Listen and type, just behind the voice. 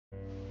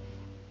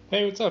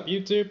Hey, what's up,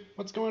 YouTube?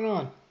 What's going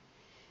on?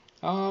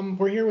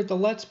 We're here with the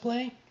Let's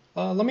Play.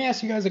 Let me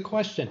ask you guys a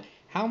question.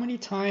 How many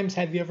times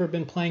have you ever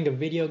been playing a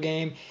video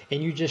game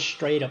and you just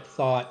straight up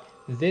thought,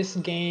 this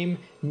game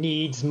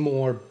needs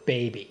more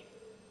baby?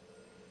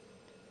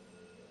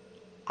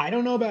 I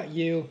don't know about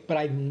you, but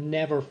I've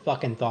never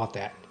fucking thought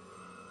that.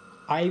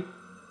 I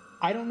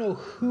I don't know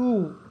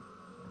who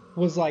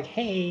was like,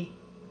 hey,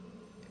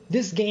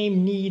 this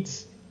game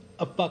needs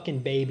a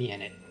fucking baby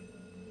in it.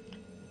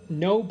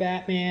 No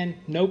Batman,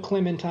 no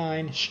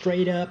Clementine,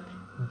 straight up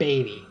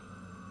baby.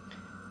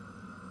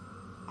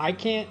 I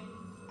can't,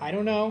 I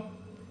don't know,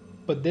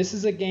 but this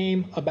is a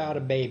game about a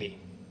baby.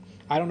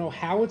 I don't know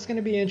how it's going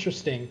to be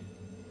interesting.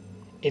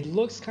 It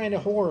looks kind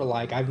of horror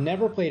like. I've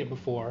never played it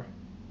before.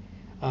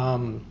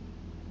 Um,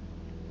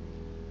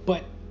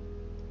 but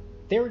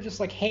they were just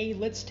like, hey,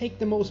 let's take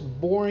the most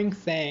boring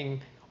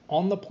thing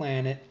on the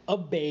planet, a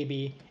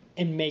baby,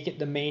 and make it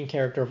the main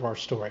character of our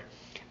story.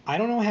 I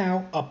don't know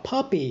how a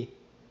puppy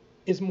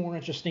is more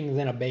interesting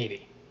than a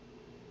baby.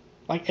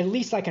 Like, at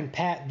least I can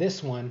pat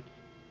this one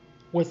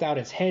without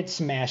its head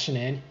smashing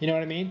in. You know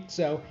what I mean?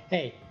 So,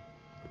 hey,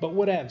 but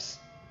whatevs.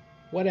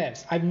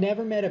 Whatevs. I've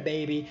never met a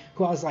baby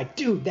who I was like,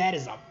 dude, that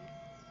is a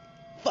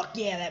fuck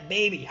yeah, that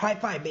baby. High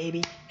five,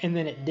 baby. And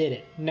then it did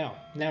it. No,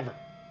 never.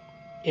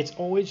 It's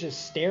always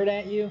just stared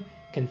at you,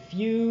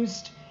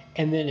 confused,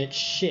 and then it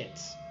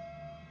shits.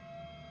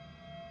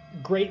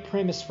 Great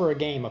premise for a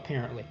game,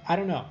 apparently. I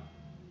don't know.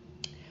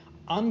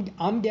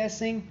 I'm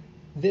guessing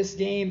this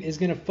game is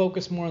gonna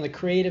focus more on the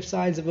creative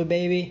sides of a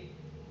baby.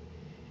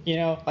 You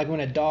know, like when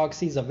a dog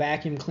sees a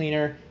vacuum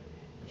cleaner,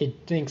 it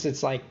thinks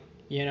it's like,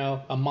 you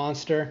know, a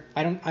monster.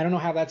 I don't know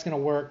how that's gonna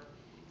work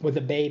with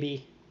a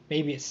baby.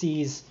 Maybe it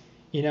sees,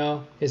 you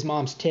know, his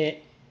mom's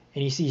tit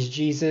and he sees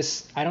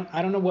Jesus. I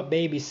don't know what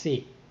babies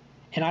see.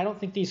 And I don't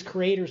think these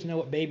creators know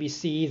what babies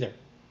see either.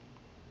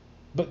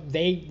 But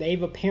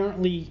they've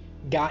apparently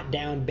got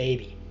down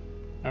baby.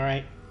 All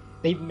right?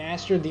 They've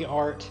mastered the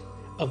art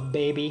of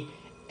baby,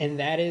 and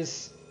that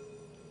is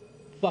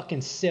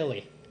fucking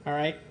silly. All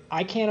right?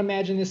 I can't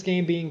imagine this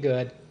game being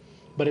good,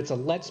 but it's a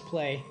let's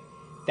play.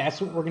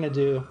 That's what we're going to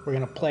do. We're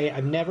going to play it.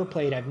 I've never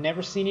played. I've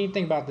never seen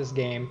anything about this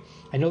game.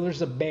 I know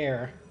there's a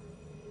bear.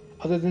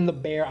 Other than the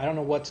bear, I don't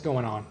know what's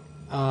going on.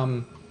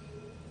 I'm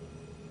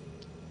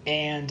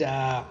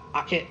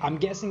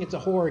guessing it's a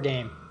horror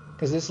game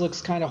because this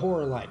looks kind of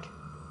horror-like.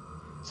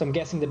 So I'm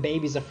guessing the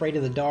baby's afraid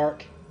of the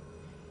dark,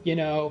 you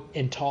know,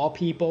 and tall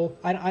people.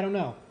 I don't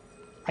know.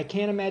 I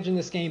can't imagine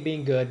this game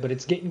being good, but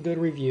it's getting good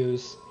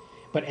reviews.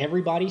 But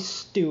everybody's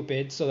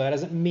stupid, so that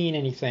doesn't mean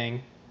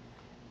anything.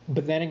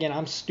 But then again,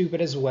 I'm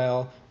stupid as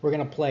well. We're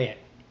gonna play it.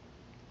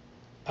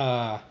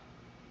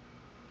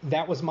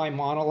 That was my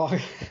monologue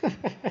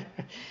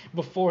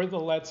before the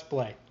let's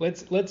play.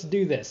 Let's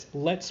do this.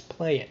 Let's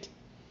play it.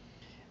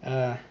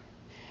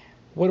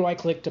 What do I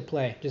click to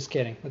play? Just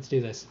kidding. Let's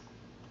do this.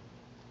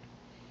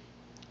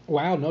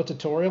 Wow, no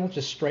tutorial,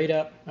 just straight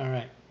up. All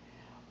right.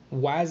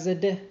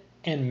 WASD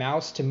and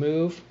mouse to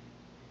move.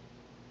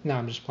 No,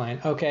 I'm just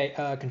playing. Okay,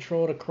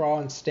 control to crawl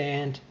and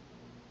stand.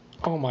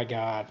 Oh my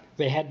God,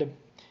 they had to.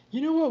 You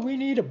know what? We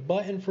need a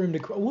button for him to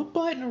crawl. What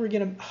button are we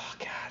gonna? Oh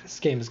God, this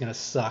game is gonna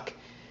suck.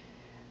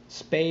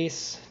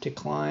 Space to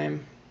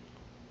climb.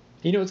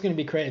 You know it's gonna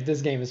be crazy.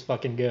 This game is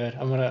fucking good.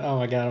 I'm gonna. Oh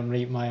my God, I'm gonna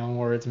eat my own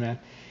words, man.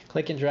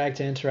 Click and drag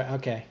to interact.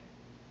 Okay.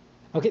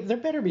 Okay, there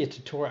better be a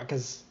tutorial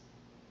because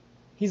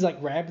he's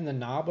like grabbing the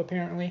knob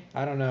apparently.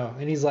 I don't know.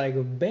 And he's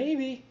like,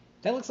 baby.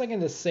 That looks like in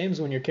The Sims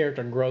when your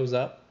character grows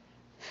up.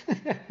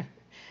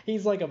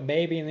 He's like a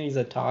baby and then he's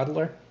a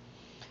toddler.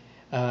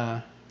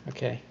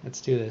 Okay,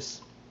 let's do this.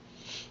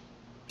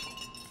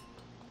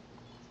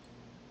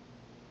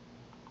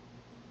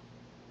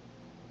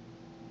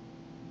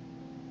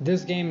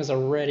 This game is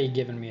already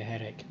giving me a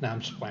headache. No, I'm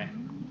just playing.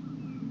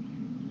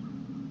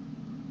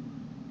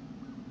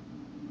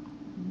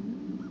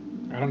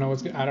 I don't know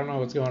what's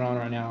going on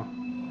right now.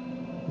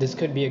 This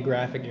could be a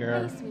graphic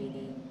error. Hey, sweetie.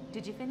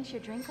 Did you finish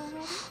your drink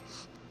already?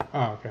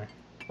 Oh, okay.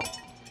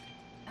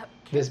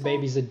 This Careful.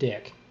 baby's a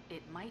dick.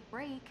 It might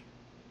break.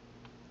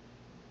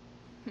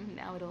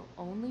 Now it'll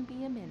only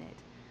be a minute.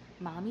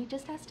 Mommy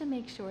just has to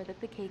make sure that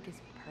the cake is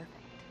perfect.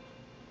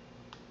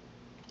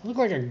 I look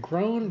like a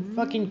grown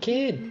fucking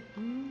kid.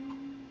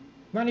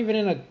 Not even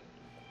in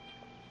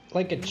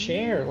a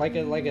chair, like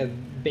a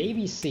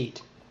baby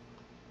seat.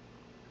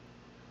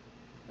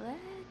 Let's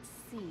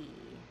see.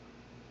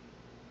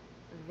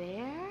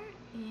 There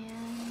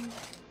and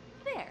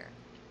there.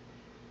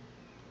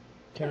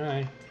 Can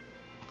I?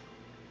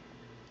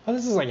 Oh,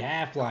 this is like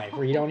Half-Life,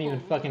 where you don't even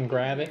fucking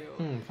grab it.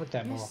 Fuck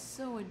that You're ball.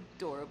 so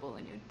adorable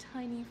in your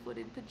tiny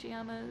footed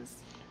pajamas.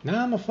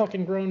 Now I'm a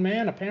fucking grown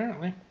man,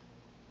 apparently.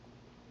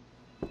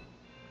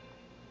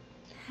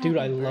 Dude,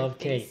 I Happy love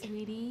birthday, cake.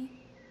 Sweetie.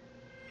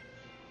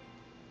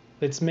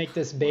 Let's make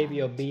this baby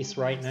Wow, obese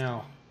too right fast.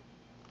 now.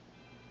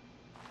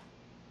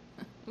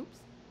 Oops.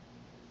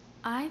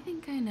 I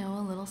think I know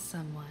a little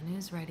someone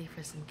who's ready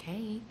for some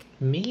cake.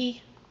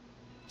 Me?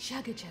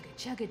 Chugga chugga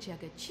chugga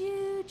chugga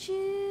choo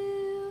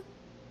choo.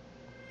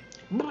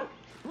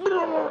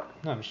 No,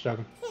 I'm just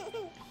joking.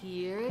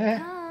 Here it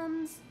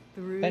comes.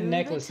 Through That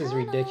necklace the is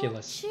tunnel.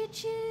 ridiculous.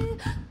 Choo-choo.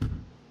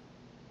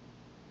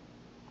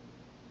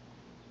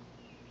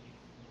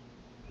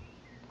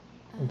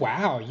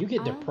 Wow, you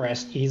get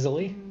depressed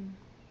easily.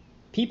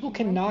 People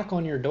can knock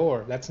on your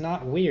door. That's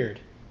not weird.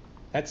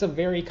 That's a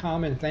very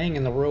common thing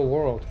in the real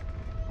world.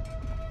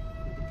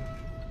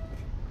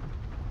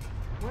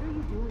 What are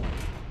you doing?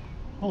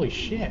 Holy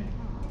shit.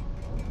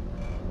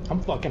 I'm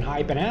fucking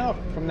hyping out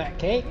from that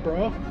cake,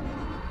 bro.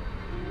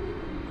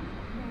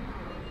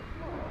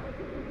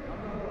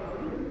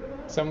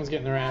 Someone's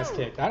getting their ass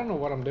kicked. I don't know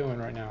what I'm doing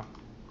right now.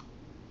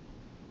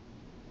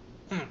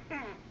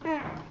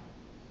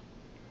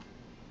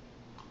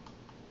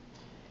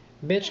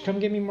 Bitch, come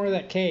give me more of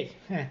that cake.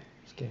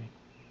 Just kidding.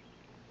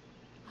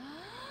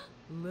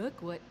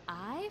 Look what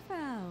I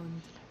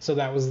found. So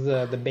that was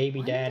the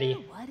baby daddy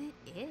What it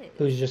is.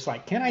 who's just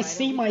like, can I Why don't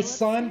see we my go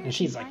son? upstairs And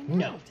she's and like, find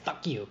no, out?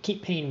 fuck you.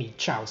 Keep paying me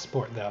child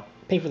support, though.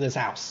 Pay for this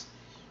house.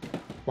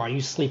 While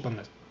you sleep on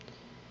the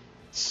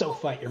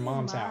sofa at your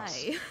mom's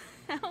house.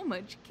 How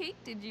much cake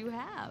did you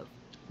have?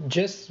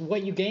 Just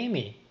what you gave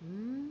me.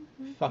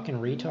 Fucking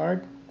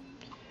retard.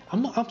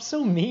 I'm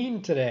so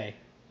mean today.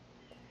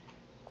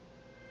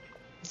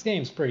 This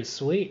game's pretty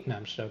sweet. No,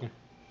 I'm just joking.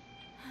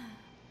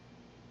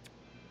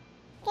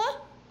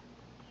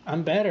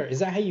 I'm better. Is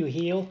that how you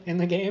heal in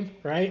the game,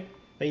 right?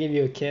 They give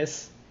you a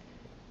kiss.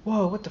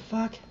 Whoa, what the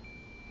fuck?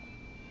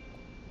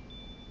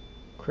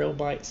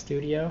 Krillbite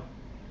Studio.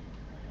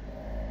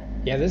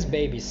 Yeah, this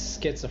baby's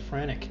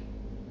schizophrenic.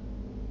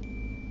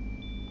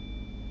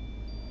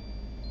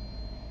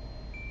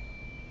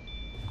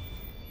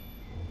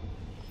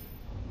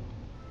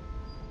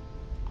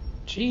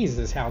 Jeez,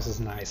 this house is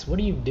nice. What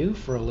do you do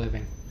for a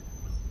living?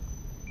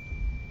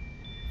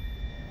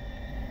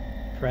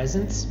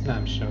 Presents? No,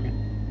 I'm just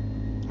joking.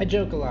 I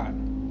joke a lot.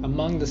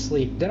 Among the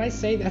Sleep. Did I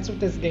say that's what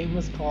this game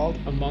was called?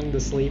 Among the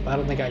Sleep? I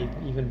don't think I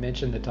even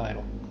mentioned the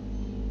title.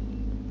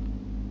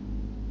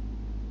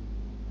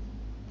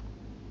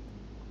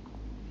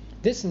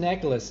 This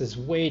necklace is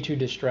way too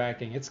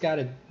distracting. It's got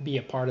to be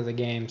a part of the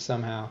game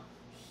somehow.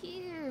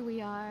 Here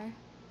we are.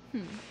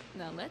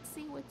 Now let's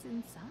see what's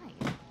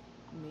inside.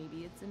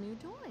 Maybe it's a new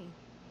toy.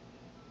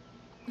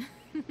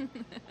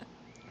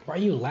 Why are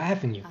you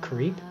laughing, you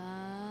creep?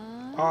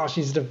 Oh,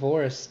 she's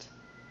divorced.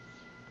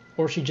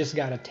 Or she just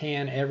got a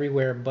tan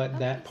everywhere but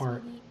that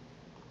part. Sweetie,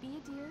 be a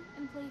dear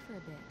and play for a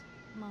bit.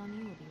 Mommy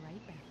will be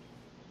right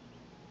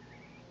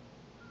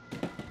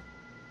back.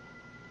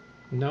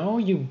 No,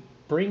 you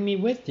bring me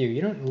with you.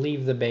 You don't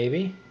leave the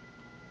baby.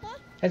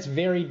 That's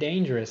very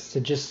dangerous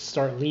to just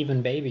start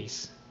leaving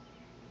babies.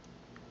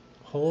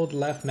 Hold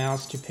left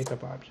mouse to pick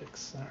up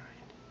objects. Alright.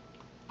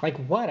 Like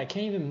what? I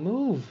can't even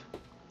move.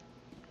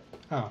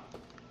 Oh.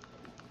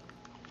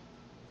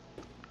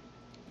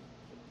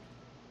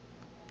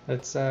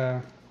 Let's,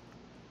 I'm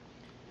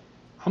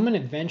an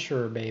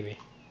adventurer, baby.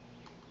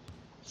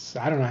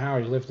 So I don't know how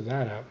he lifted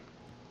that up.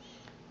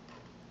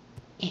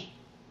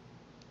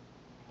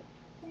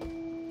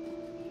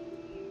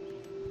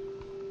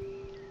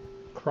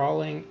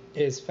 Crawling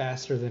is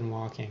faster than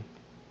walking.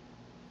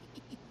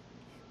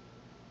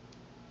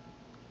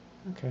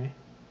 Okay.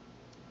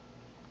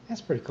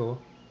 That's pretty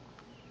cool.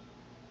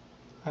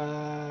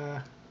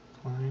 Climb.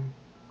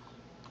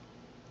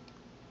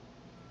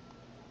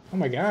 Oh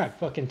my god,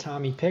 fucking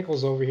Tommy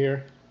Pickles over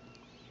here.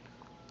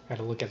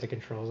 Gotta look at the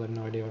controls, I have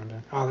no idea what I'm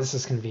doing. Oh, this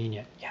is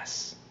convenient.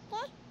 Yes.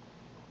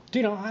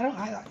 Dude,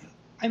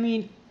 I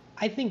mean,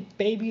 I think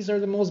babies are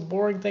the most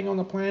boring thing on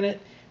the planet,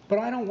 but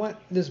I don't want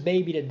this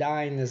baby to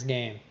die in this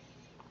game.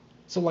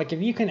 So like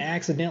if you can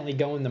accidentally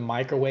go in the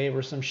microwave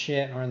or some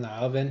shit or in the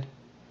oven,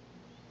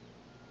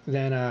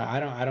 then I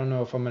don't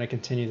know if I'm gonna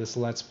continue this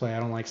Let's Play. I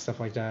don't like stuff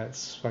like that.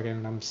 It's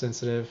fucking, I'm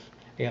sensitive.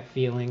 I got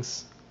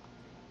feelings.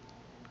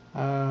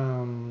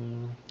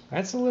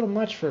 That's a little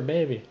much for a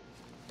baby.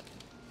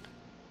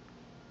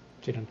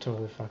 Dude, I'm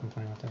totally fucking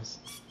playing with this.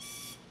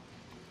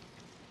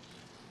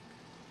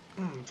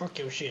 Fuck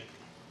your shit.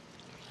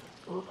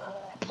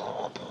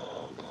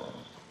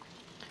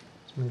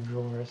 Some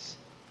drawers.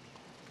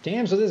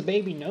 Damn, so this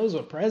baby knows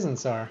what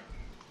presents are.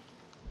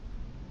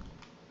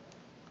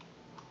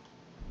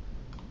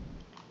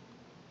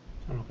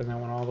 I'll open that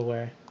one all the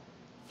way.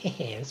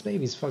 Hey, this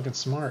baby's fucking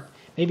smart.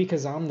 Maybe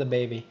because I'm the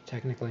baby,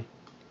 technically.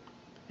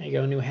 There you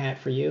go, new hat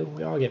for you.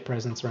 We all get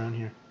presents around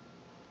here.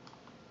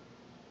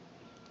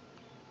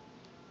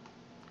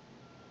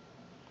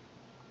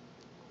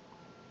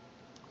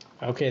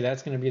 Okay,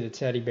 that's gonna be the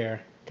teddy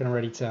bear. I can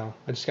already tell.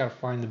 I just gotta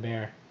find the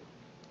bear.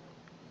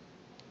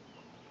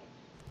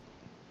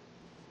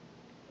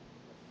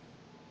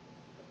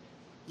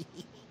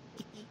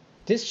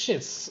 This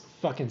shit's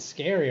fucking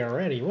scary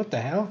already. What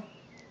the hell?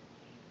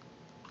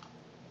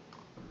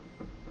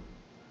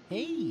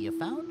 Hey, you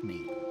found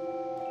me.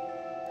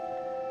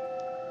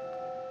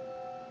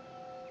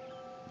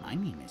 My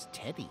name is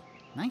Teddy.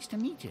 Nice to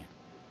meet you.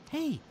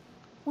 Hey,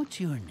 what's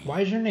your name?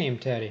 Why is your name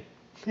Teddy?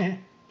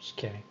 Just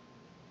kidding.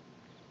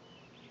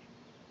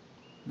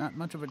 Not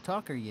much of a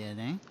talker yet,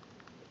 eh?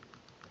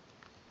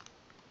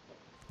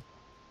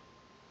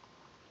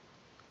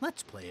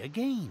 Let's play a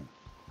game.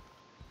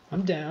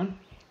 I'm down.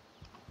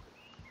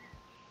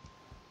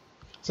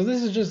 So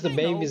this is just the I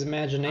baby's know.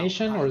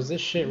 imagination, I'll or hide is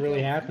this shit and really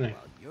tell you happening?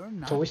 while you're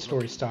not Toy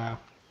Story looking. style.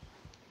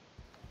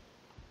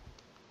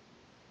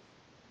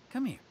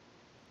 Come here.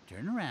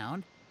 Turn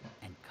around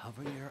and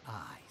cover your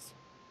eyes.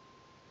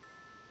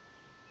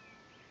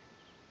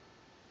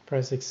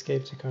 Press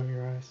escape to cover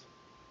your eyes.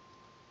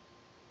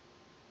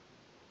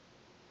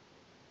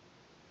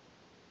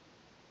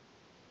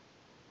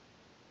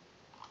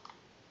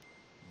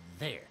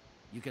 There.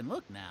 You can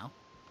look now.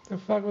 The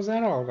fuck was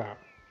that all about?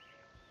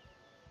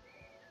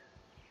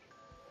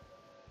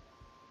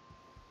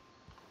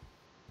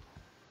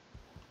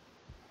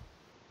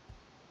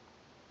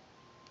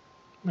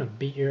 I'm gonna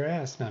beat your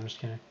ass. No, I'm just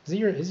kidding.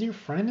 Is he your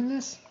friend in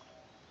this?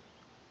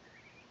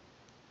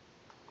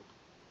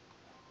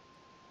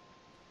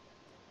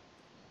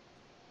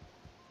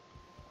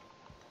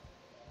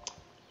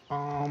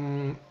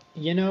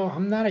 You know,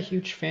 I'm not a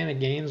huge fan of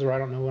games where I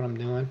don't know what I'm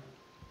doing.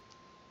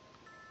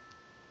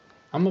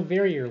 I'm a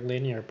very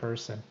linear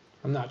person.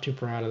 I'm not too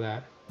proud of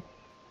that.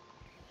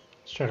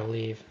 Let's try to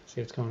leave. See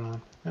what's going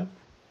on. Yep.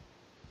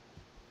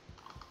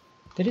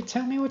 Did it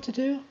tell me what to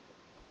do?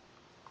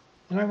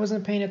 And I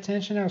wasn't paying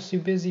attention. I was too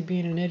busy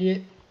being an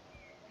idiot.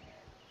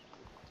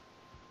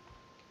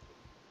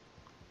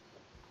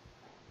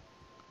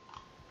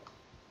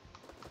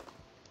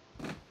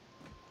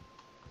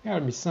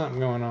 Gotta be something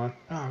going on.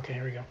 Oh, okay,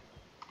 here we go.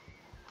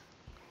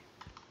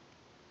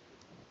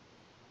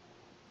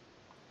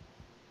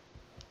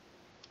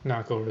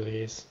 Knock over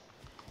these.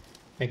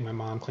 Make my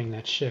mom clean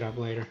that shit up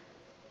later.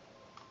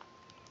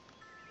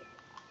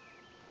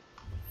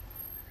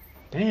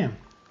 Damn.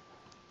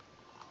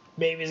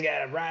 Baby's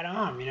got a right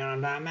arm, you know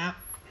what I'm talking about?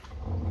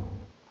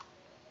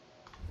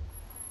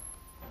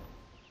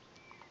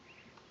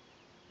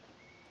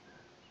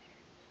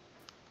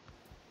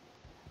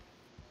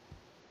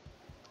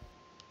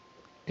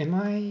 Am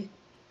I...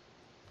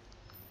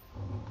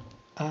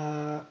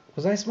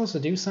 was I supposed to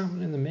do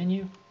something in the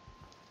menu?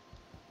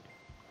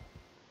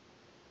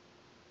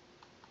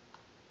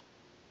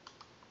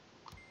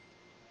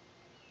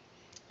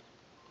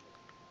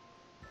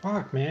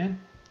 Fuck,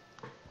 man.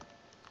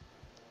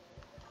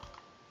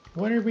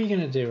 What are we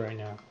gonna do right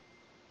now?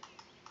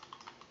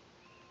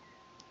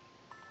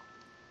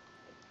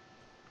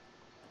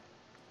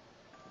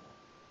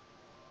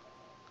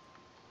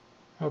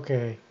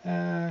 Okay,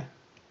 let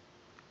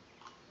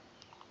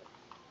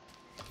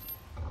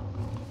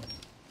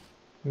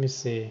me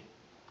see.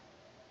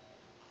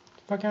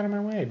 Fuck out of my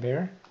way,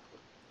 bear.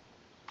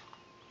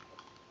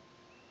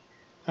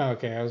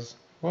 Okay,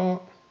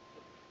 well,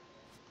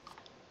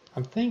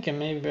 I'm thinking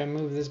maybe I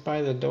move this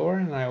by the door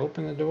and I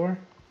open the door.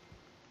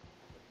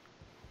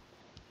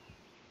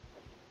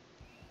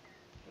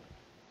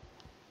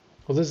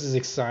 Well, this is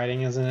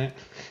exciting, isn't it?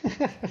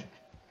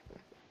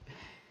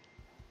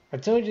 I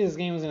told you this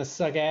game was gonna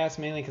suck ass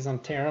mainly because I'm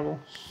terrible.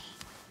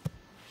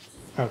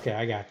 Okay,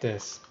 I got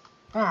this.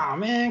 Aw,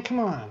 man, come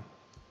on.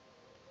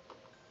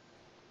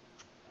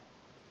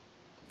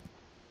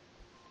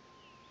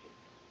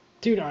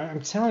 Dude,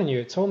 I'm telling you,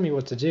 it told me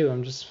what to do.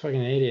 I'm just a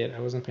fucking idiot.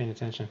 I wasn't paying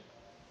attention.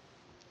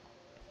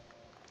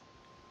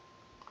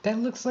 That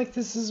looks like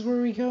this is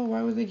where we go.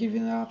 Why would they give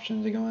you the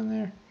option to go in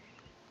there?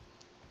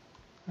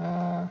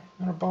 On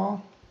a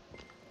ball?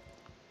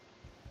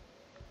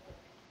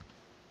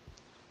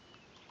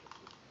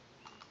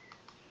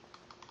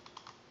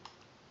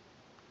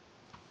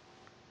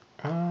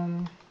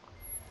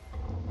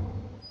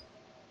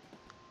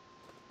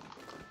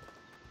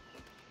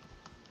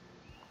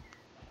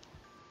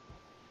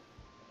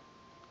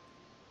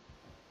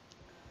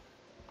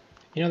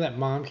 You know that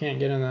mom can't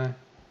get in the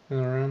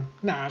room?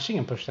 Nah, she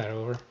can push that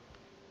over.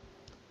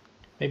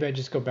 Maybe I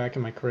just go back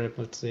in my crib.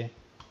 Let's see.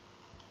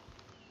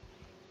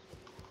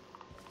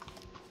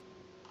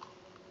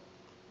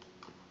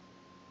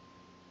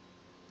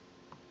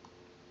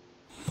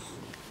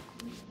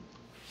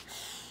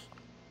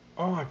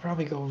 Oh, I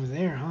probably go over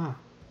there, huh?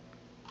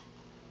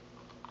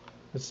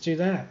 Let's do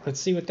that. Let's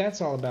see what that's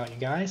all about, you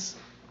guys.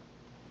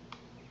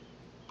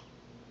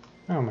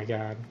 Oh my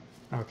god.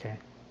 Okay.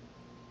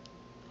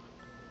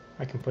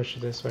 I can push it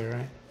this way,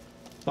 right?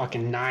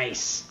 Fucking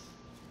nice.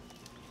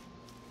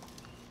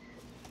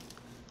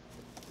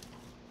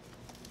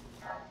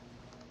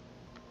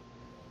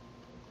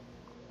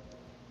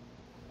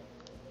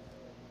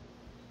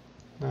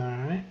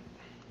 Alright.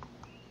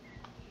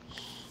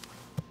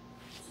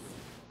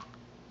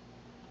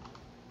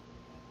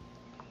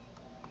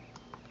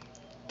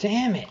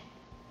 Damn it.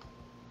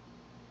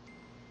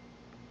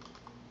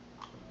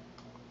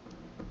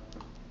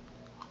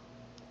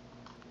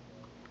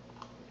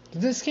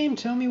 Did this game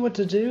tell me what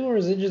to do, or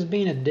is it just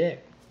being a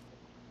dick?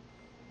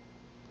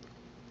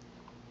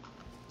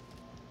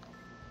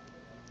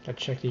 Gotta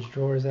check these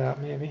drawers out,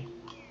 maybe.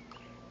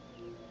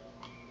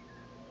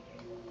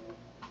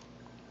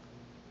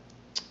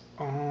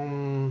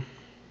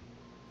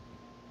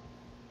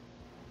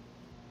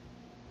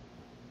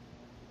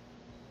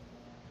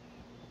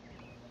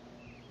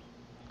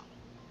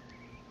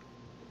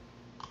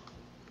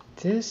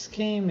 This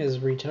game is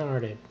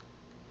retarded.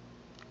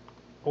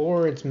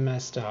 Or it's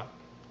messed up.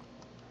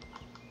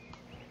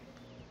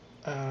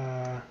 Did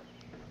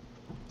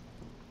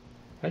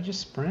I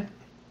just sprint?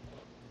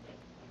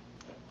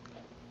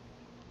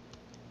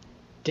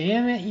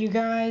 Damn it, you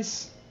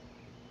guys.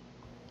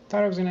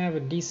 Thought I was gonna have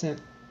a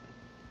decent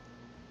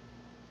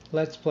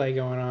let's play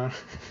going on.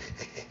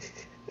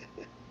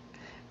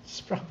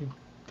 Just probably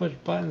push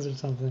buttons or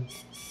something.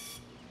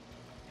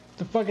 What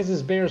the fuck is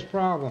this bear's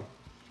problem?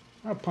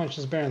 I'll punch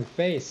this bear in the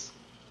face.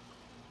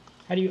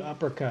 How do you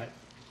uppercut?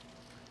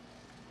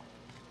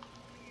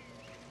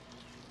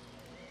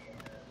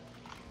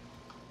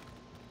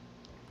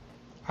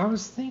 I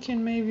was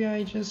thinking maybe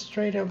I just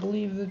straight up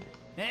leave the...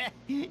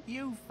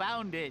 You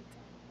found it.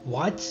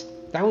 What?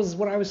 That was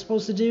what I was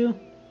supposed to do?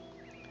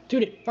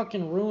 Dude, it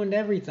fucking ruined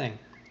everything.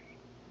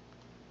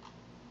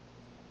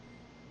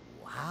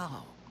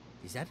 Wow.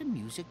 Is that a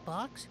music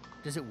box?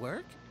 Does it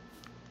work?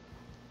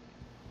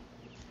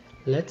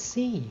 Let's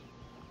see.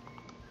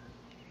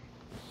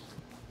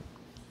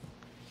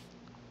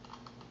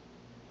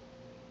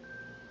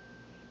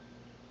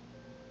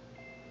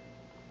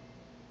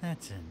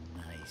 That's a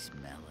nice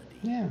melody.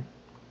 Yeah.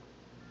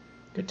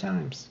 Good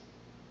times.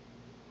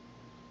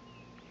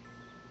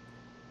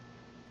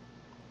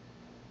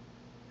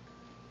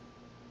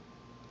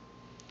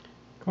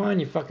 Come on,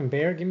 you fucking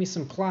bear. Give me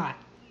some plot.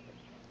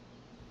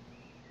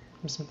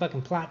 Give me some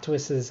fucking plot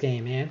twists to this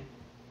game, man.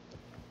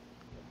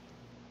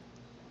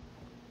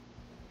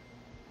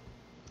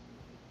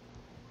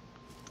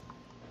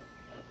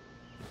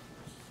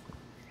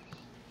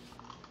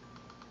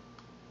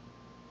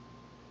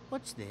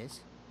 What's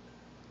this?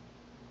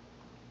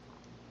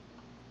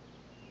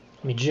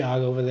 Let me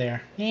jog over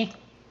there. Eh.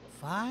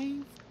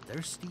 5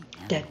 thirsty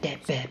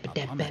animals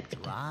upon a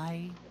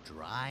dry,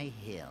 dry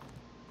hill.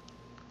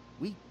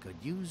 We could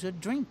use a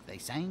drink, they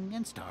sang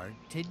and started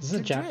to Is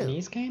this a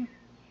Japanese game?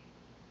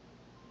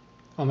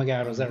 Oh my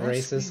god, was that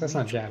racist? That's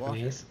not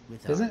Japanese.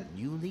 Is it?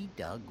 Newly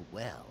dug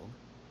well.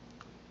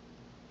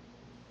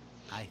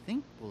 I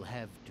think we'll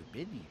have to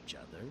bid each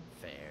other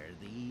fare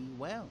thee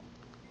well.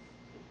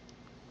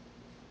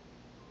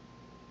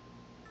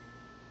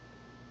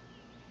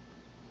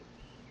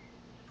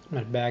 I'm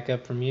gonna back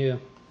up from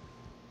you.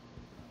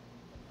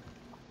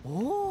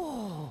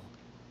 Oh!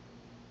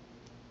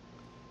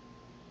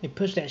 Hey,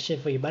 push that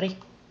shit for you, buddy.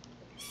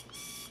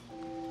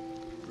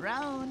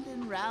 Round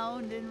and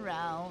round and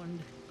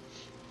round.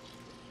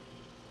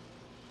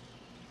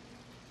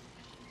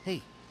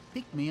 Hey,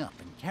 pick me up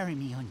and carry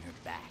me on your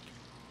back.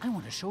 I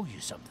want to show you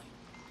something.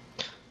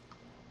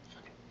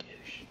 Fucking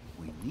douche.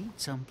 We need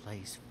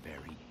someplace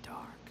very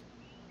dark.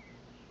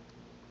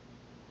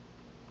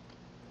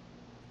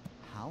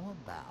 How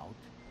about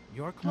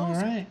your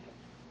closet? Alright.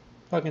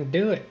 Fucking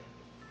do it.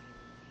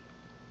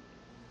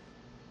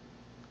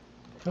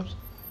 Oops.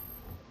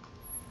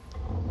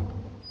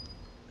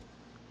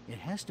 It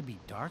has to be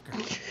darker.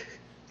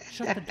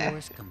 Shut the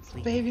doors This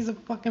completely. baby's a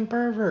fucking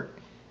pervert.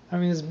 I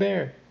mean, this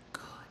bear.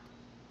 Good.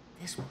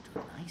 This will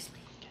do nicely.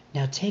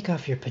 Now take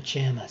off your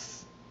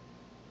pajamas.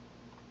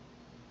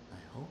 I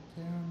hope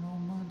there are no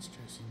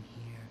monsters in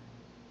here.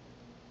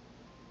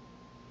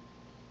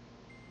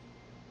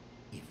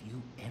 If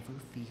you ever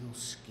feel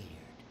scared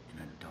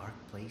in a dark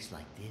place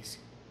like this,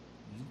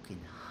 you can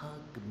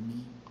hug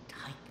me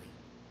tightly.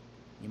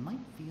 You might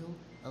feel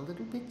a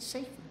little bit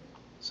safer.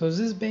 So is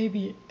this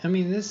baby... I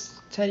mean, this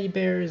teddy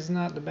bear is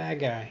not the bad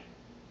guy.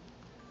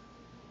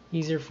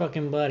 He's your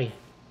fucking buddy.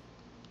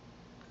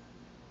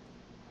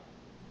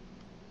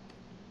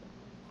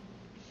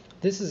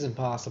 This is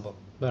impossible,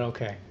 but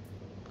okay.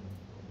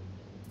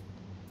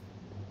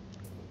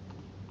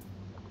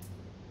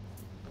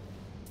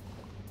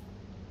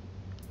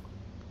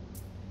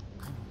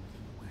 I don't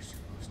think we're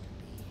supposed to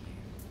be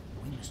here.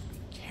 We must be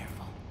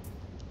careful.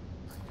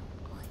 I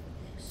don't like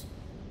this.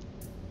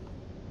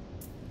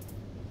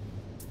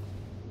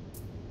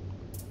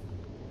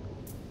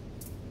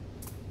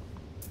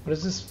 What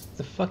is this?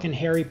 The fucking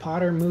Harry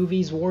Potter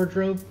movies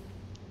wardrobe?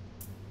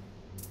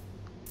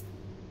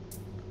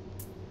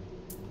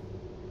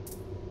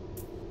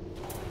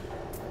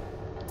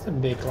 It's a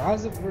big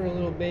closet for a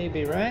little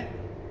baby, right?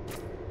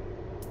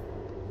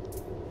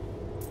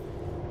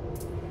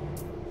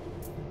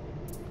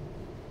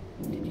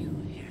 Did you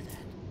hear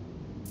that?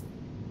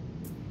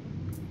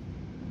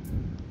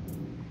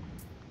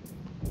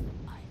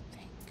 I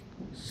think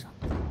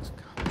something's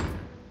coming.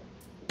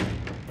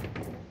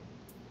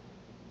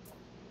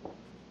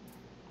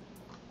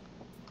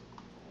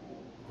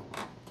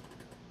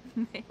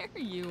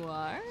 There you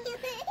are.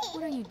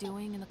 What are you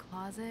doing in the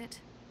closet?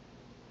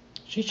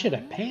 She should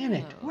have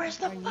panicked. Oh, Where's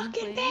the are you fucking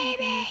playing with a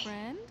baby? new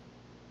friend?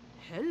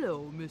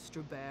 Hello,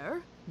 Mr.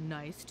 Bear.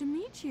 Nice to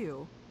meet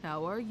you.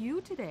 How are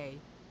you today?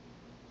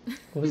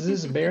 Was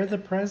this bear the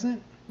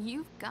present?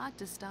 You've got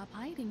to stop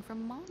hiding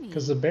from Mommy.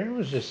 Because the bear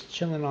was just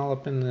chilling all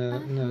up in I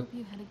the hope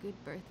you had a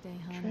good birthday,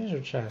 hon.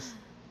 treasure chest.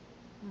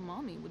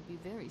 Mommy would be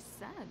very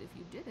sad if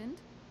you didn't.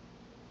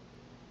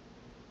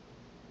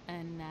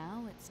 And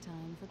now it's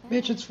time for bed.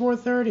 Bitch, it's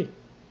 4:30.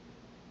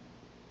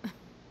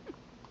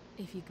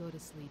 If you go to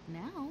sleep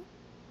now,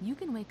 you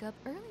can wake up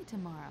early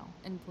tomorrow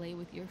and play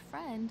with your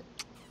friend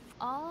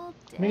all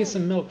day. Let me get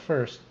some milk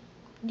first.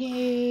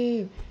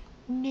 No.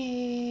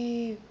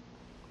 No.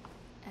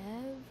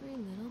 Every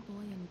little boy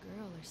and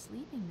girl are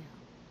sleeping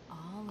now,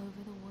 all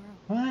over the world.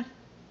 What?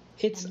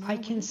 It's And I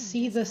they're can waiting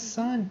see just the for you.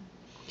 sun.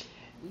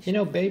 We You should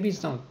know, get babies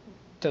going.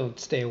 don't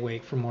stay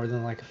awake for more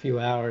than like a few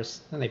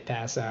hours, then they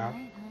pass out.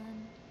 Night,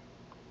 hon.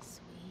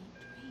 Sweet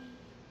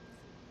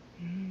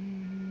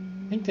dreams.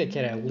 I think they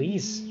could at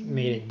least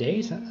made it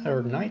daytime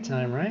or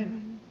nighttime, right?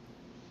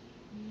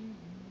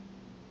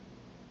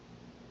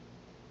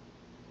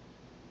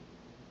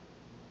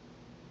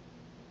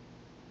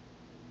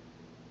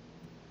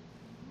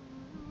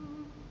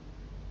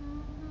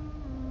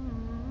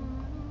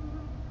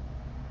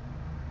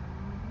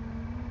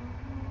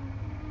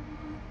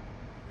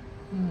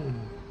 Hmm.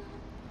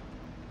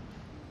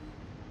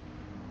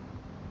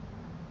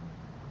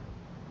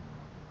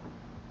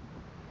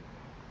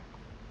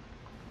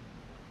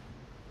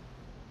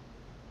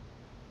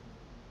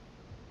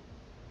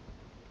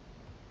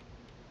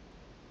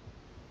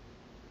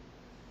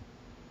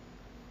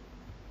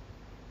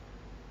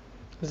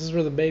 This is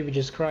where the baby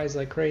just cries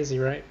like crazy,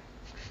 right?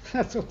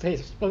 That's what they're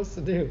supposed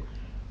to do.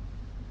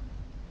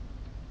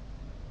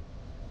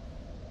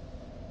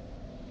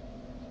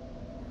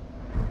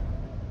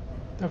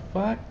 The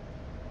fuck?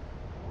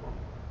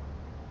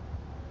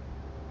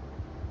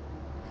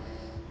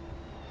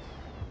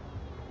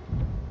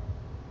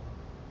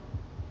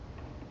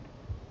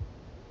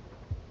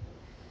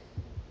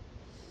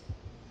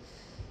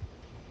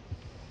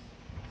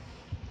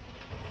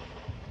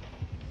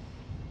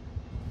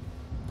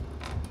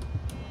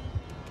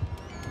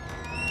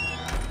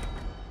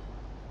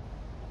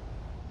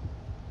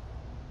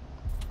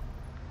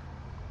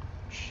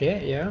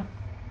 Shit, yeah.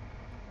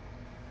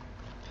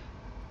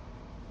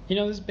 You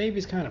know, this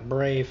baby's kind of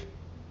brave.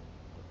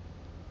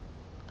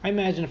 I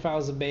imagine if I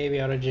was a baby,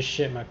 I would have just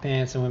shit my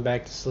pants and went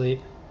back to sleep.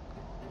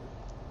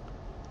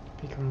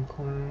 Peek around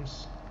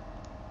corners.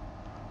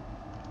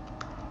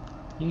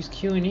 Use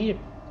Q and E to...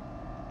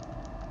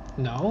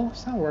 No,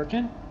 it's not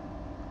working.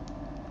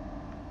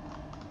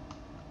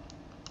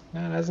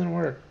 No, it doesn't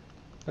work.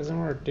 Doesn't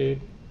work,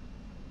 dude.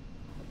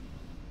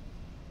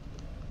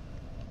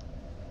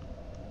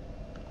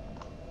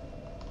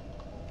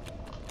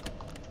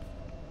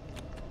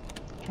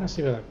 I'm trying to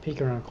see what that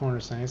peek around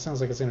corners thing. It sounds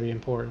like it's going to be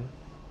important.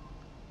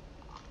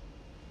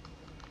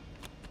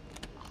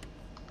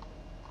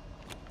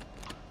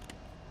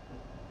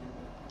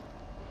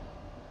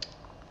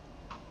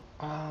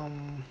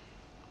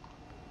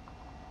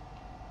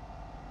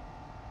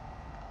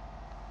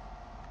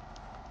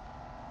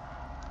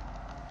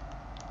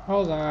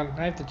 Hold on,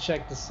 I have to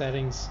check the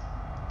settings.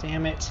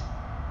 Damn it.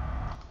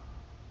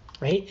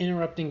 I hate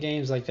interrupting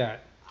games like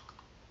that.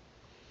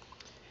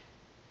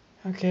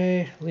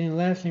 Okay, lean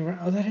left, lean right.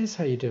 Oh, that is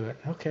how you do it.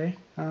 Okay.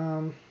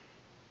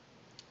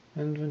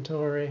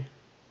 Inventory.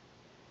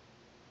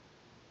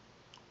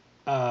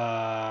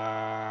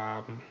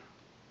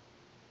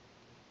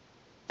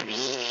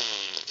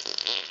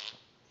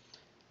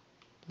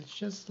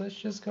 Let's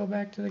just go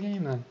back to the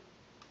game then.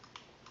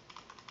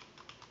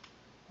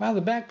 Wow,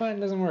 the back button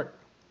doesn't work.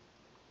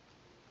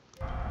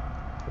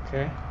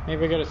 Okay,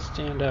 maybe I gotta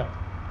stand up.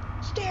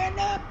 Stand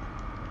up!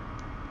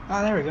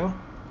 Ah, there we go.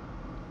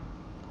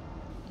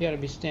 You gotta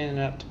be standing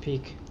up to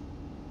peek.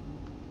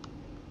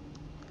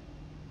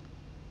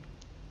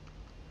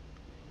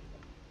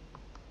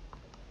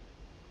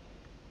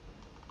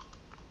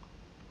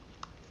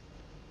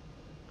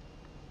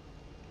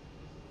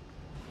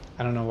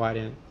 I don't know why I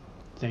didn't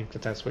think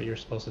that that's what you're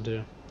supposed to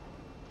do.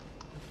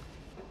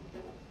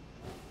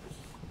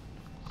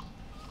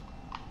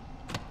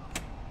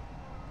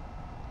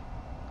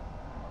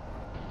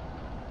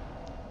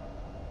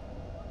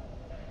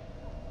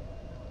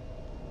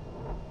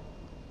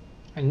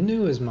 I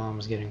knew his mom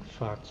was getting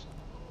fucked.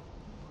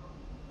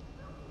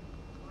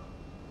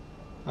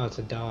 Oh, it's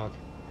a dog.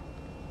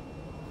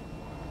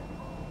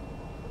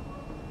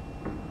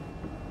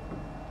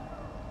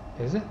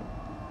 Is it?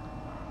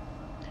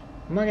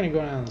 I'm not gonna go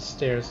down the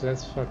stairs, so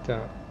that's fucked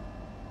up.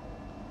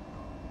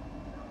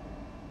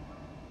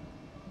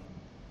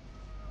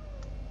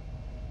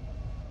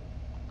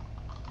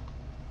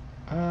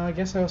 I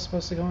guess I was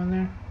supposed to go in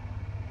there.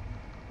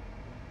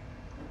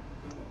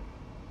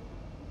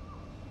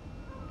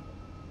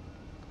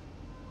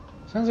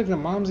 Sounds like the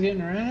mom's getting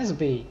her ass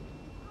beat.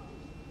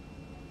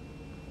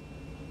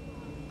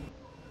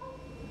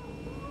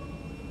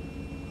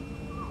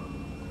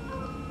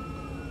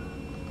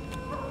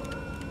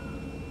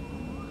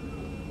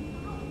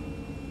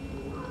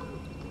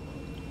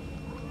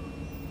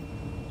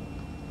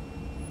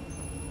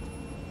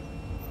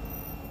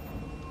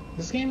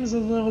 This game is a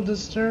little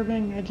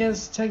disturbing. I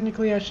guess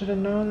technically I should have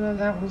known that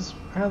that was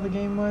how the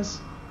game was.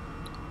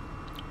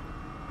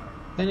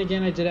 Then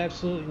again, I did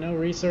absolutely no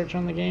research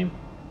on the game.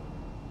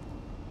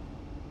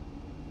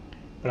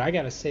 But I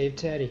gotta save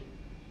Teddy.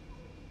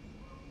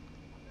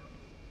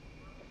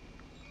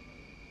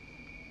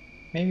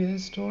 Maybe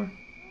this door?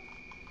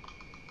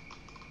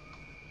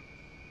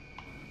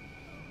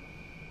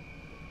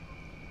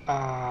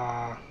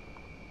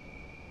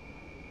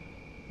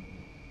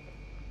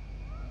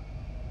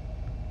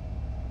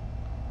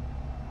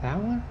 That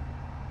one?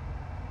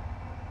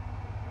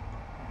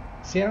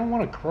 See, I don't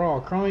want to crawl.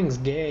 Crawling's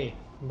gay,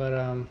 but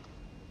I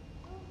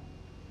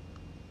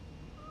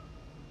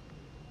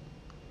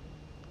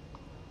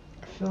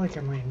feel like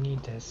I might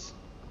need this.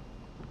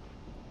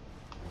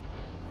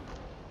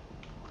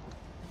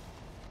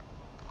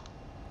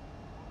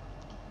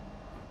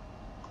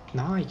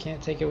 No, you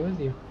can't take it with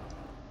you.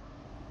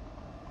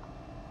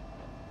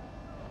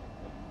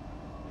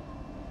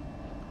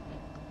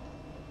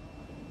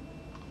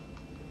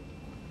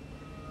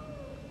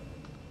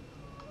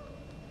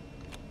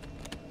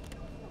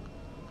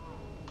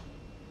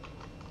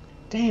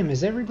 Damn,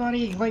 is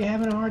everybody like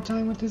having a hard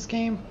time with this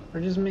game? Or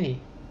just me?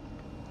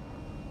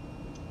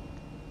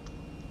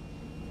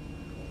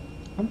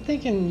 I'm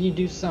thinking you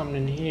do something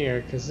in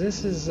here, cause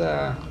this is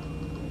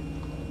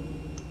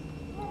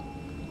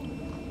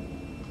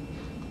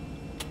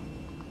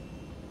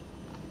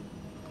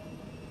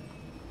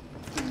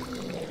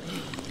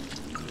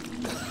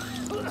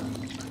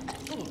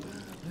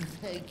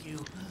Thank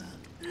you.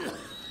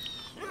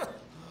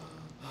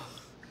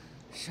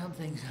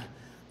 Something's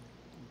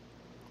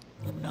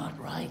not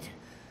right.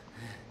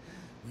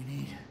 We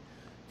need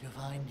to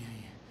find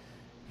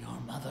your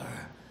mother.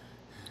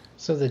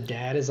 so the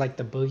dad is like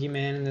the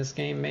boogeyman in this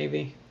game,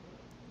 maybe?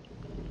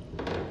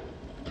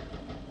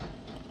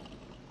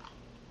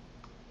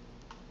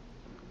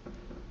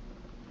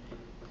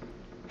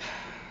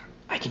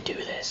 I can do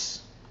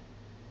this.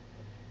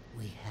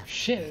 We have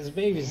Shit, this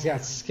baby's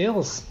got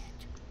skills.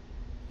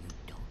 You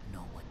don't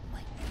know what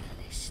might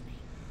be listening.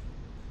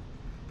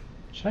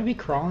 Should I be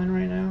crawling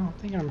right now?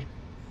 I think I'm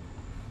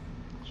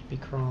should be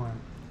crawling.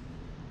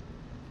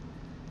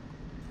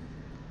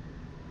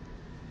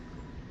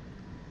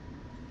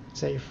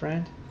 Is that your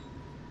friend?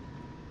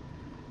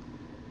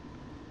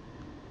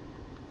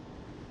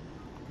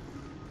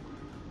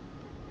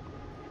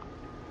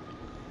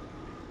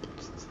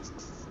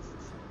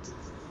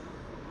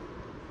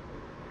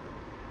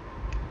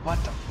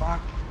 What the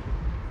fuck?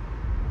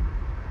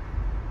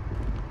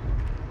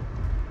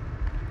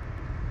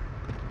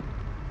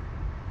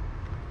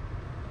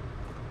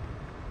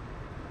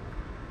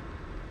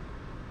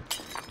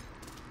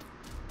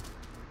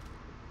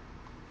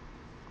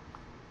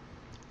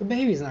 The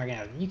baby's not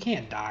gonna. You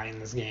can't die in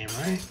this game,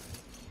 right?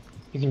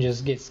 You can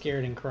just get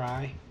scared and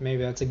cry.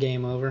 Maybe that's a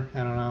game over.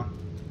 I don't know.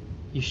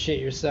 You shit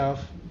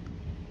yourself,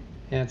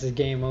 and it's a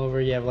game over.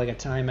 You have like a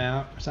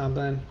timeout or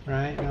something,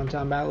 right? You know what I'm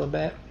talking about a little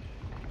bit?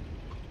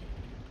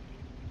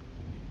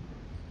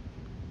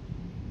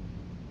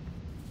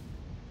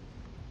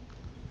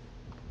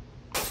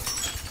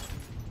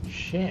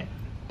 Shit,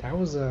 that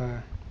was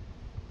a.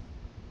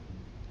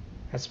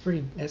 That's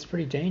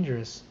pretty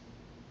dangerous.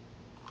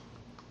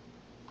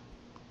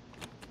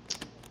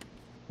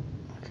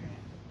 Okay.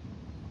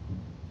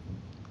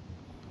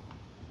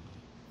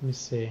 Let me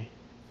see.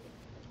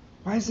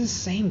 Why is this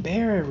same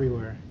bear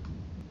everywhere?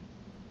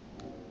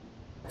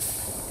 The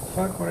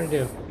fuck, what'd I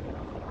do?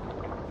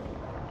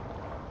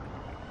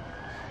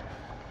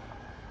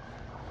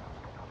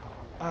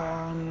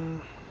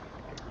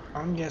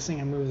 I'm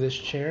guessing I move this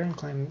chair and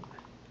climb.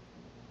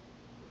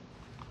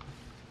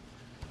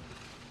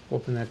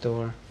 Open that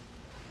door.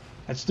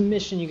 That's the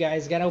mission, you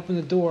guys. Gotta open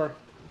the door.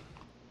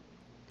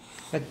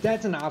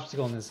 That's an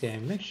obstacle in this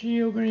game. Make sure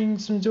you're opening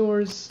some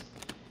doors.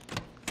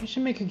 You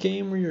should make a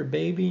game where you're a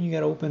baby and you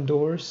gotta open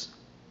doors.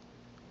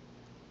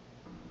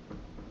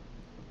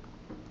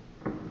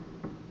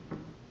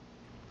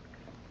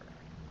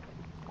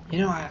 You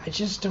know, I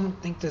just don't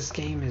think this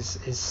game is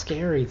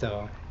scary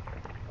though.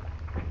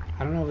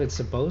 I don't know if it's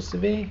supposed to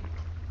be,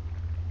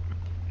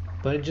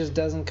 but it just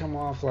doesn't come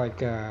off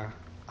like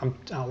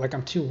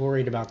I'm too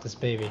worried about this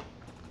baby.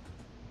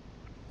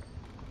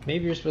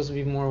 Maybe you're supposed to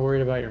be more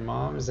worried about your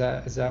mom. Is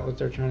that what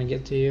they're trying to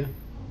get to you?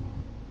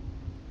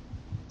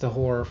 The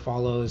horror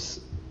follows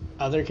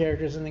other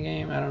characters in the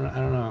game. I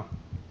don't know.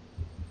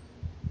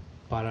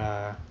 But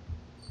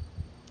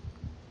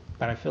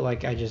I feel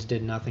like I just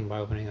did nothing by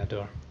opening that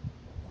door.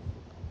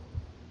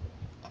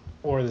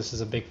 Or this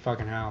is a big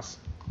fucking house.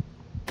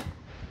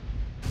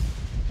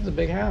 It's a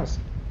big house.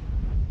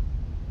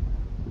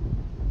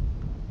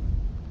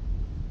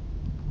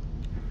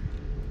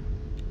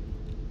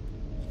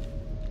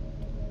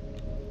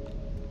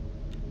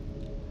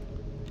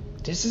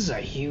 This is a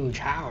huge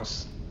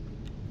house.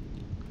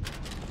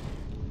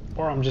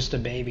 Or I'm just a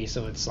baby,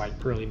 so it's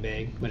like really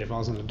big. But if I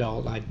was an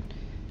adult, I'd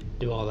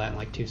do all that in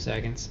like 2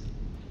 seconds.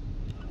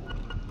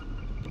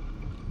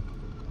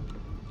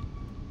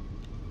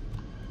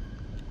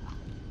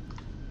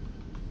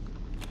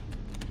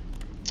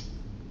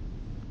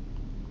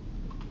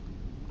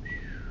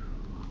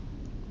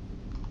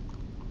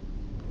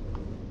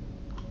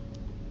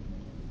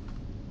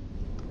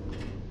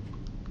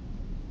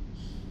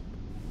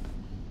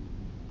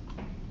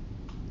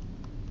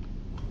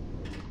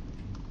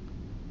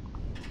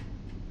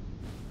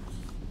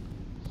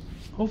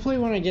 Hopefully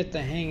when I get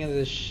the hang of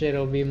this shit,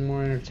 it'll be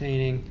more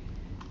entertaining.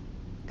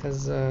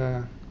 Cause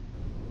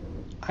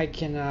I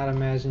cannot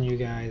imagine you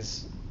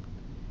guys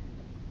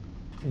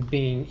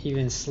being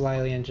even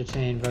slightly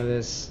entertained by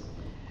this.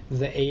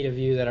 The 8 of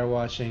you that are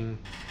watching.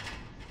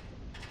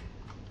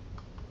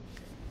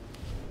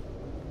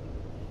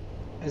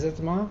 Is that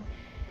the mom?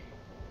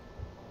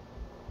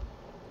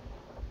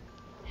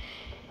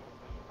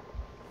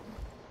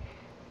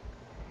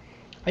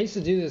 I used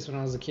to do this when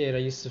I was a kid. I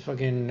used to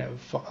fucking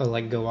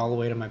like go all the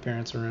way to my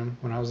parents' room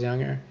when I was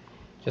younger,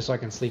 just so I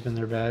can sleep in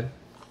their bed.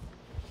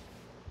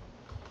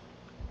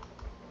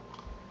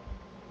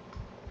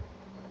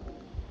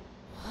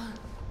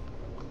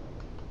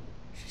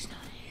 She's not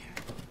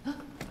here.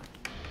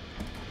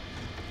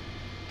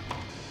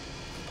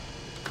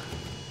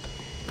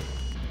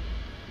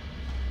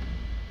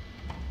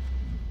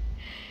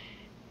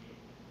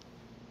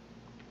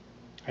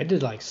 I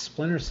did like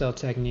Splinter Cell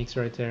techniques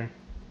right there.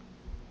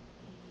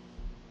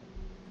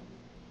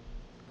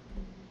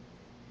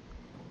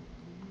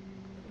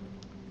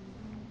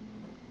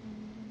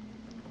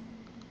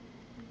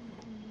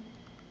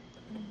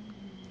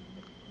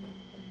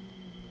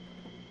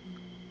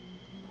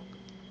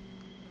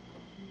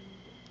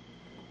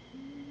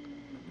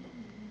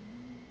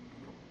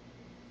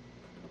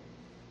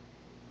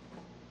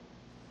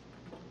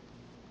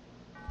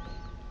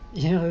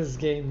 You know, this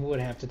game would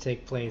have to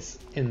take place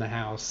in the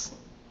house.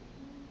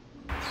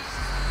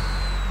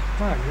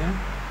 Fuck, man.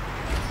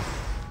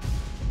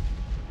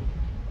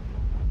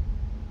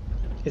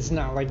 It's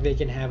not like they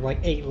can have like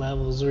 8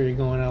 levels where you're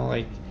going out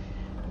like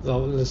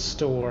the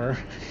store.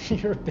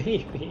 You're a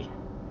baby.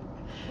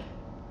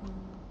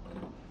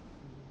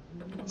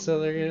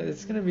 So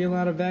it's gonna be a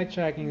lot of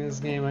backtracking in this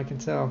game, I can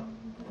tell.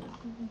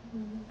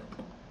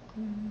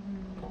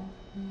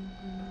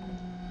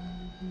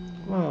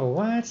 Whoa,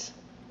 what?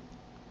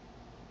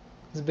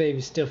 This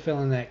baby's still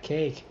feeling that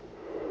cake.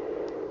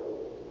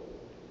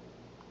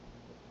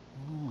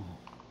 Oh,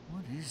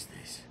 what is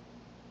this?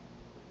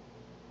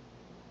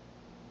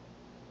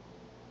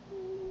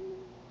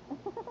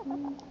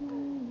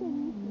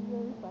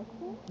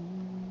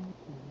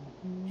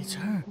 It's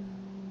her,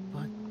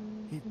 but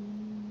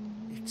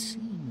it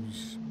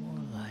seems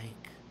more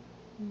like...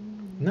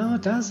 No,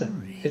 it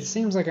doesn't. It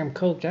seems like I'm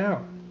coked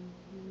out.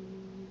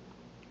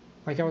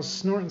 Like I was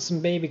snorting some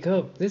baby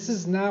coke. This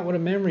is not what a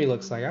memory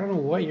looks like. I don't know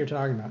what you're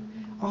talking about.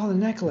 Oh, the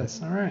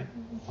necklace. All right.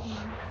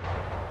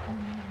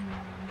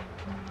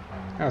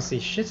 Oh, see,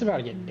 shit's about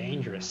to get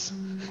dangerous.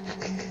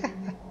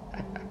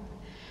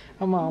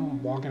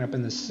 I'm walking up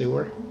in the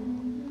sewer.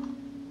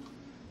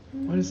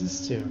 What is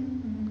this to?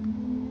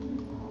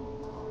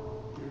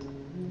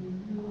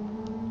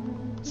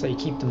 So you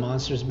keep the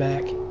monsters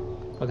back.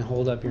 Fucking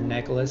hold up your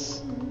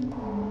necklace.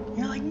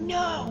 You're like,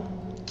 no!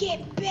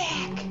 Get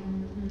back!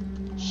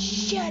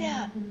 Shut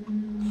up!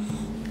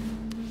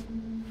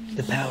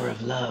 The power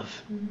of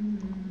love.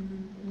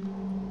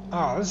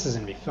 Oh, this is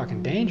gonna be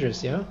fucking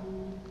dangerous, yo.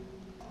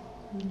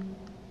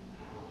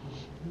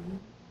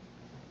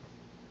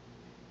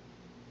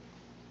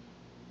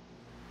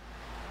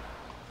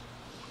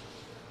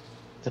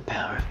 The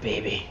power of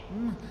baby.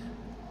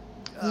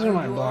 This is where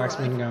my block's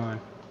been going.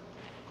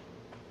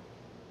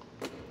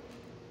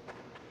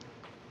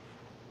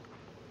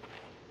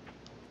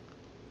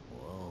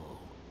 Whoa.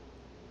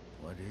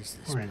 What is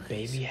this We're in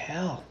place? baby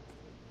hell.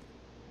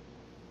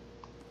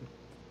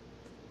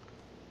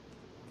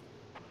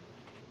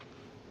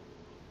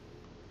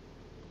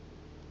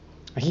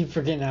 I keep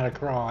forgetting how to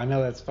crawl. I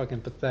know that's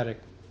fucking pathetic.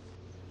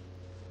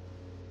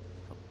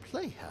 A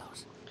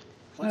playhouse?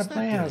 It's not a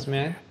playhouse,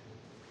 man.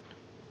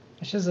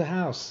 It's just a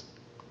house.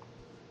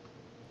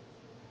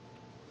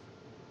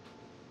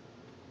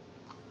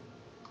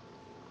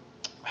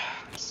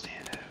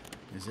 Stand up.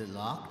 Is it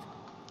locked?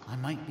 I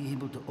might be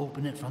able to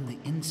open it from the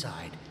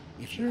inside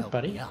if you Sure, help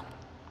buddy. me up.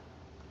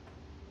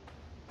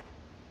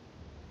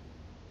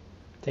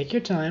 Take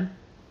your time.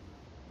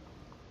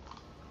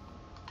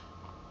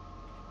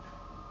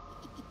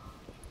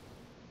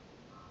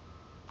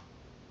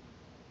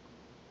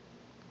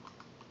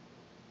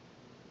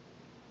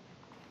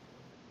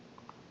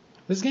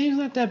 This game's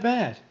not that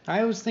bad.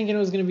 I was thinking it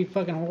was gonna be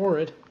fucking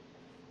horrid.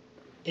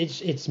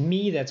 It's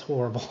me that's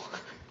horrible.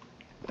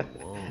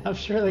 Whoa. I'm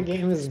sure the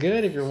game is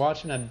good if you're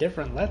watching a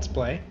different Let's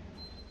Play.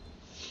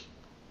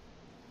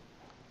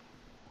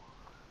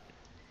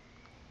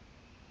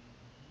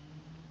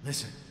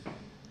 Listen.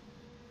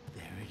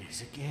 There it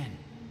is again.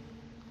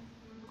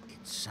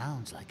 It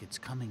sounds like it's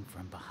coming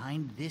from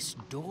behind this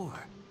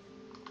door.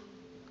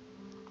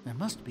 There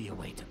must be a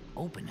way to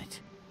open it.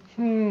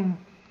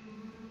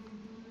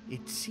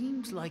 It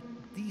seems like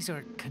these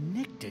are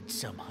connected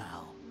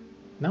somehow.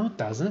 No, it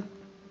doesn't.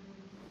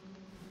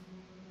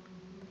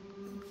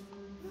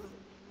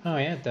 Oh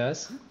yeah, it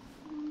does.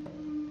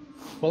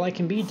 Well, I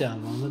can be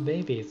dumb. I'm a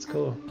baby. It's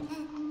cool.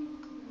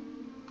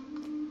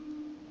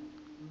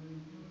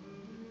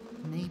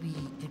 Maybe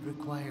it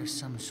requires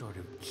some sort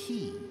of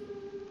key.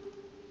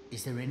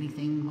 Is there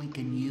anything we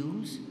can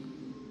use?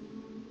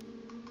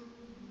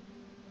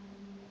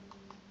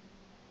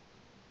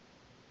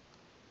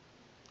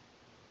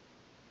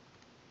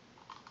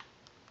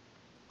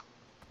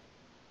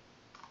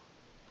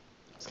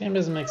 game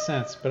doesn't make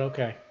sense, but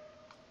okay.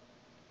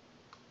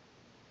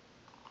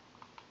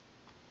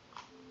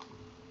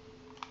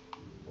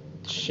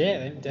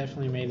 Shit, they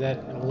definitely made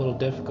that a little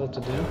difficult to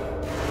do.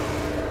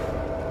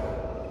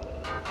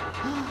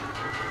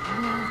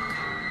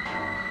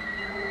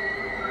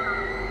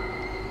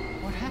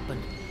 What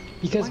happened?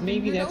 Because Why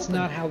maybe didn't it that's open?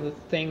 not how the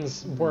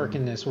things work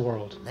in this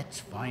world. Let's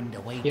find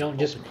a way. You don't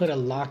just put a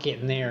locket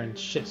in there and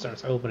shit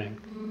starts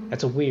opening.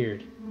 That's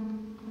weird.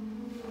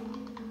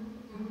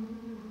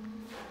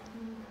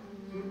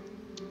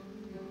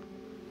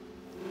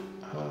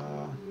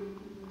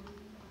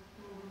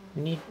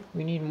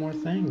 We need more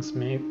things,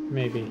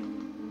 maybe.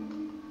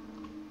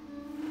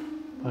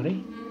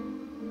 Buddy?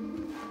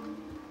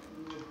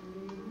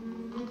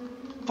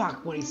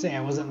 Fuck, what'd he say?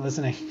 I wasn't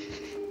listening.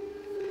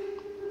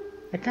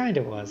 I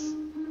kinda was.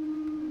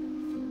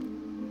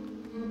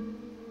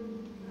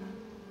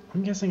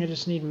 I'm guessing I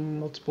just need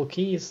multiple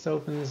keys to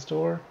open this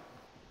door.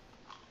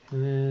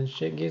 And then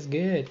shit gets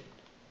good.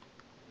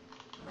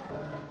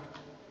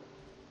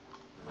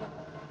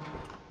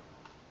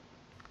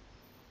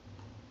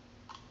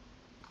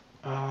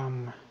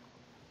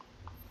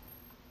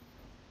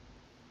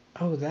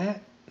 Oh,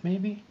 that,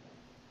 maybe?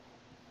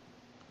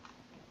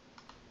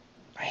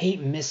 I hate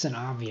missing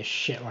obvious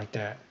shit like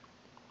that.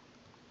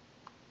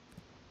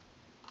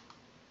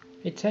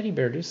 Hey, teddy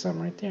bear, do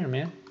something right there,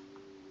 man.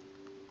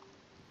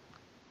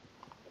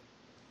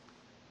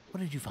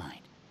 What did you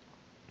find?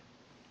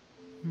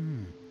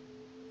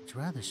 It's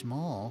rather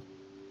small,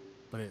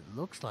 but it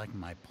looks like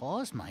my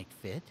paws might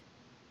fit.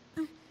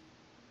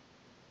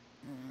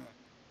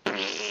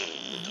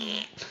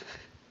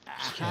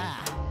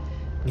 Aha!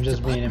 I'm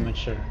just being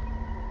immature.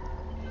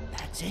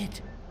 That's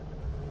it.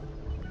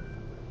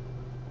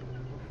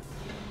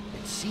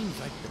 It seems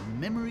like the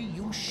memory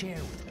you share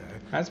with her.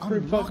 That's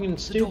pretty unlocked fucking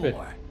the stupid.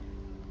 door.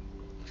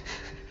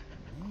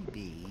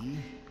 Maybe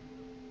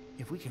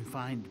if we can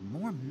find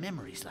more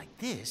memories like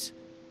this,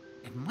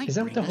 it might. Is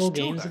that what bring the whole us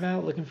to game's her.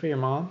 about? Looking for your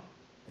mom?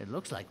 It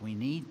looks like we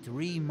need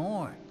 3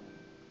 more.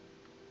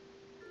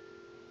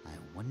 I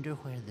wonder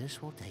where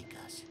this will take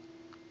us.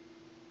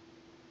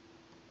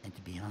 And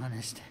to be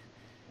honest,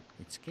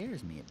 it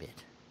scares me a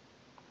bit.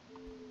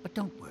 But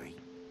don't worry,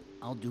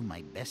 I'll do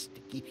my best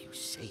to keep you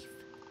safe.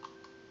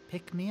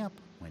 Pick me up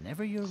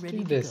whenever you're ready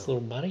Do to this, go.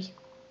 little buddy.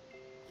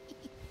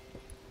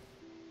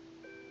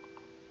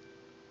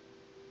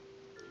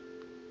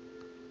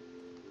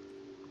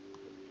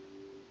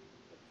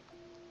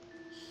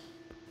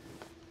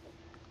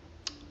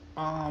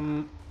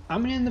 I'm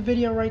gonna end the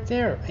video right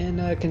there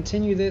and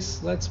continue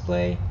this Let's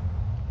Play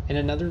in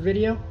another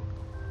video.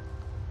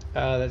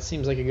 That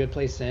seems like a good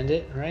place to end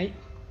it, right?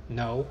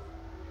 No.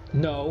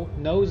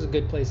 No is a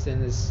good place to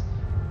end this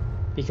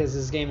because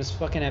this game is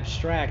fucking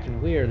abstract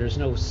and weird. There's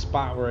no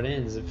spot where it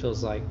ends, it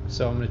feels like.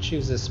 So I'm gonna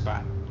choose this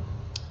spot.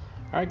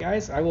 Alright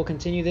guys, I will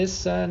continue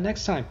this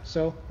next time.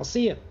 So I'll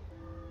see you.